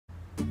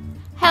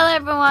Hello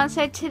everyone,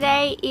 so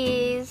today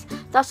is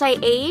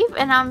Dashain Eve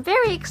and I'm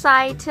very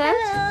excited.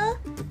 Hello!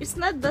 It's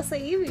not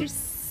Dashain Eve,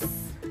 it's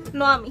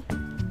Noami.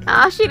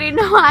 Oh, she didn't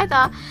know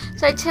either.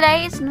 So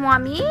today is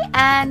Noami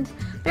and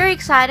very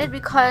excited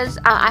because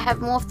I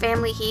have more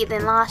family here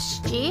than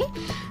last year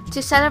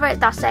to celebrate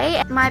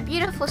Dashain. My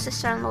beautiful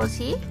sister-in-law is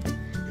here.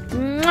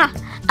 Mwah!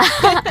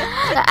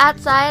 So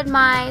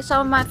outside,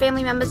 some of my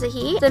family members are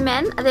here. The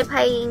men, they're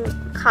playing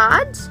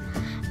cards.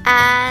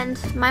 And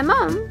my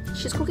mum,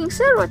 she's cooking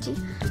sel roti.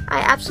 I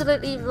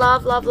absolutely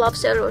love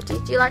sel roti.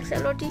 Do you like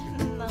sel roti?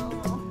 No.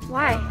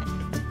 Why?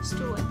 It's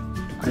too wet.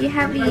 You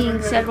have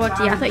eaten sel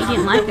roti. I thought you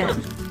didn't like it.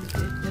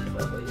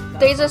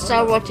 These are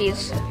sel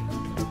rotis.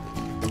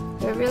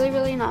 They're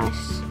really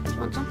nice. Do you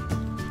want some?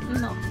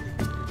 No.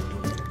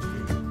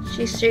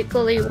 She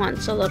secretly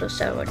wants a lot of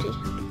sel roti.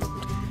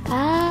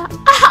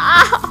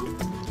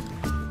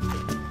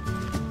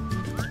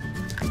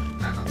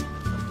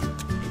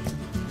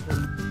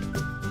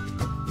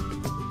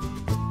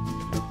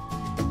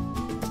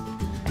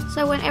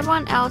 So when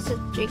everyone else is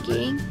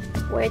drinking,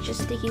 we're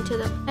just sticking to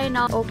the plain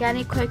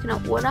organic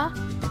coconut water.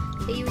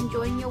 Are you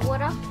enjoying your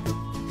water?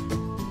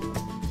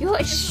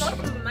 It's not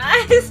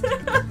nice.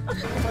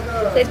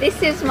 So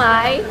this is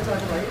my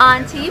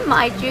auntie,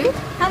 Maiju.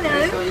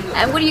 Hello.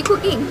 And what are you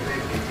cooking?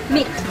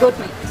 Meat, goat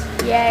meat.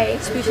 Yay.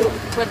 Special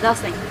for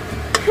Dashain.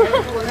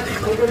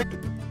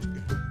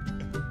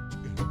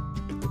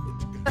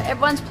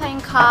 Everyone's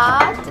playing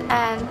cards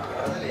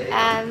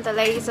and the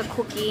ladies are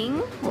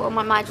cooking. Well,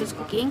 my Maiju's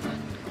cooking.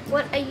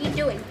 What are you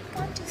doing?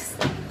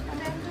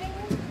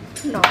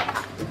 No.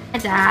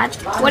 Dad,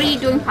 what are you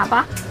doing,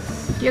 Papa?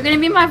 You're gonna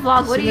be in my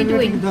vlog. What are you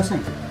doing?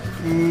 Dashain.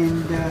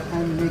 And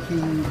I'm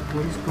making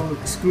what is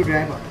called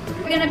screwdriver.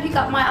 We're gonna pick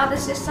up my other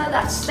sister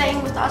that's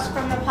staying with us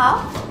from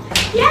Nepal.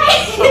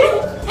 Yay!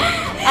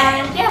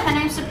 And yeah, her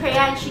name's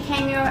Supriya and she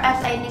came here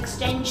as an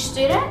exchange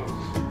student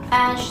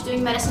and she's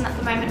doing medicine at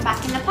the moment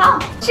back in Nepal.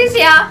 She's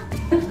here.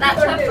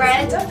 That's her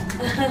friend.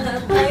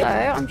 So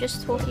I'm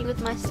just talking with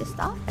my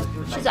sister.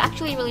 She's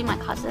actually really my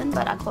cousin,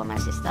 but I call her my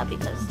sister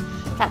because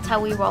that's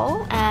how we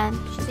roll. And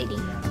she's eating.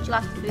 Do you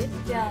like the food?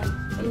 Yeah,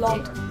 a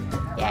lot.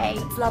 Yay.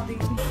 It's lovely.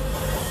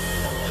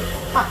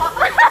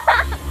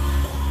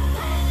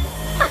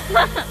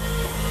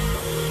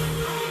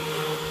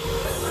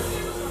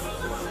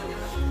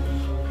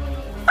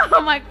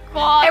 Oh my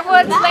god.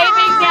 Everyone's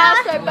leaving now,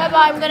 so bye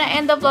bye. I'm gonna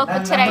end the vlog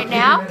for today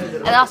now.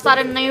 And I'll start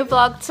a new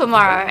vlog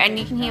tomorrow and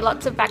you can hear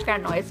lots of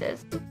background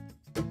noises.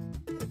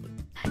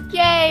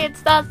 Yay,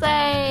 it's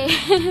Dashain.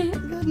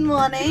 Good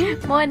morning.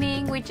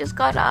 Morning, we just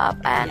got up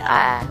and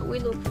we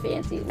look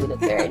fancy, we look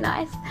very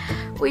nice.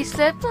 We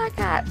slept like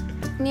at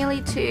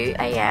nearly 2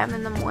 AM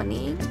in the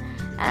morning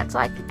and it's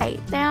like 8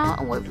 now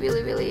and we're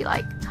really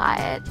like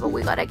tired, but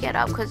we gotta get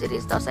up because it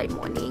is Dashain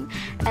morning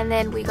and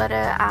then we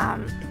gotta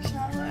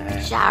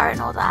shower and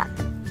all that.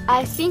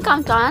 I think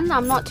I'm done.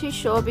 I'm not too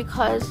sure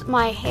because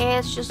my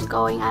hair's just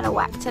going out of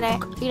whack today.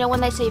 You know when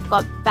they say you've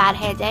got bad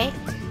hair day?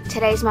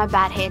 Today's my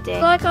bad hair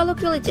day. Like I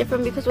look really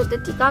different because with the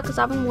tika, because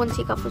I haven't worn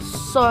tika for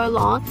so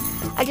long.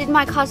 I did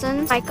my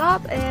cousin's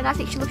makeup and I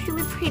think she looks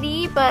really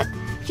pretty, but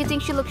she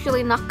thinks she looks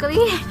really knuckly.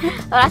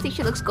 But I think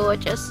she looks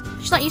gorgeous.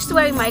 She's not used to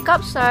wearing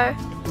makeup, so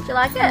do you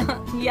like it?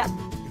 Yeah.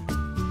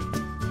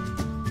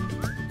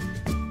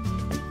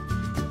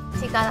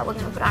 Tika that we're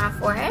gonna put on our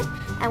forehead,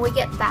 and we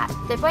get that.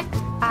 They're both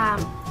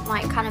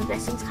like kind of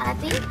blessings kind of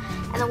thing,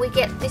 and then we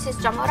get this is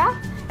jamora.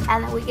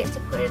 And then we get to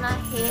put it in our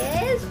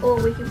hairs or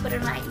we can put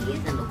it in our ears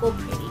and look all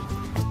pretty.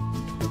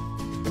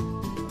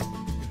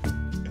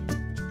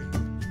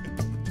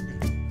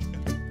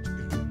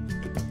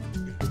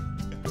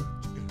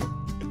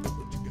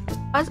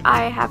 As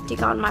I have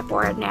tika on my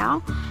forehead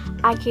now,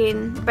 I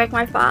can break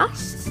my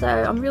fast. So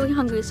I'm really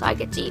hungry, so I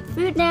get to eat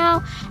food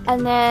now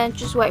and then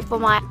just wait for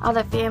my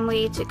other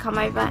family to come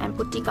over and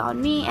put tika on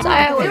me. So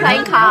we're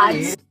playing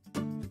cards.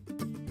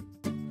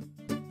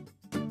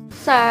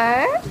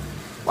 So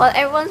while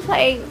everyone's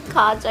playing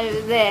cards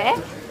over there,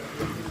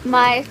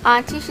 my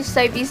auntie, she's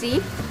so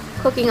busy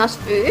cooking us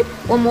food.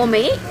 One more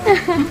meat.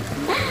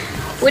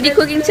 What are you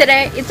cooking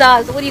today? It's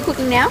ours. What are you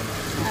cooking now?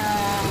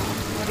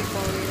 What do you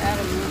call it? I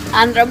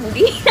don't know. Andhra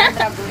budi.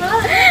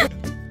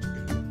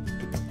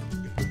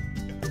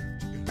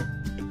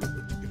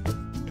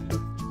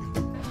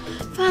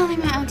 Finally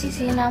my auntie's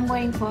here and I'm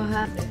waiting for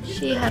her.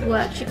 She had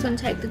work. She couldn't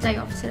take the day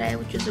off today,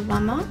 which was a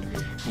bummer.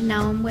 And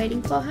now I'm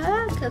waiting for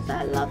her because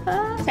I love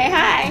her. Say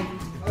hi.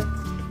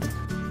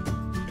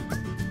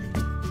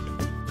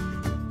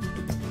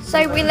 So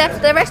we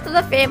left the rest of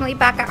the family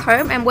back at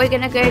home and we're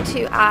going to go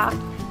to our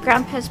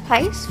grandpa's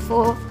place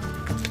for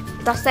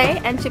Dashain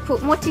and to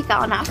put more tika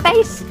on our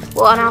face.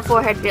 Well, on our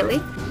forehead really.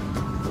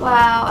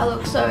 Wow, I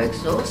look so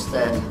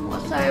exhausted.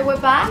 So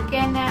we're back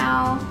and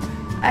now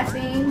I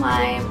think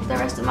the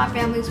rest of my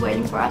family is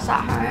waiting for us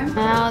at home.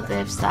 Now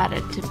they've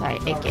started to play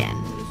again.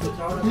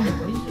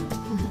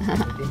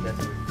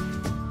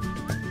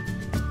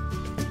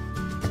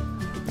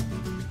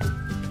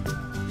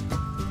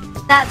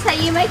 That's how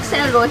you make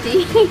sel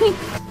roti.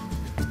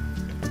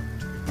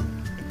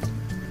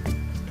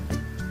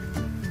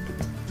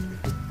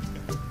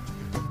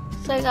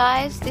 So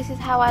guys, this is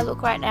how I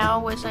look right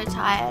now. We're so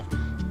tired.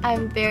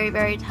 I'm very,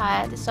 very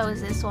tired. So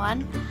is this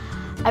one.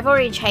 I've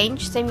already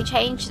changed,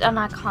 semi-changed, and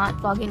I can't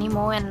vlog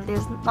anymore, and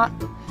there's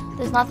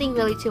nothing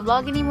really to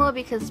vlog anymore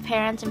because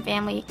parents and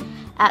family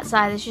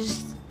outside is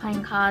just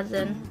playing cards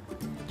and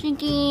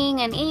drinking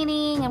and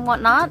eating and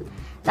whatnot.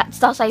 That's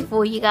Dashain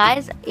for you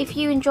guys. If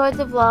you enjoyed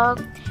the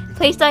vlog,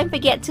 please don't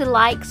forget to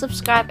like,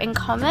 subscribe and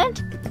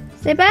comment.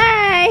 Say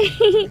bye!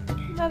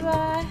 Bye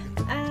bye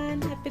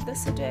and happy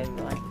Dashain to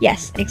everyone.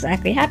 Yes,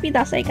 exactly. Happy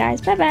Dashain guys.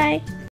 Bye bye!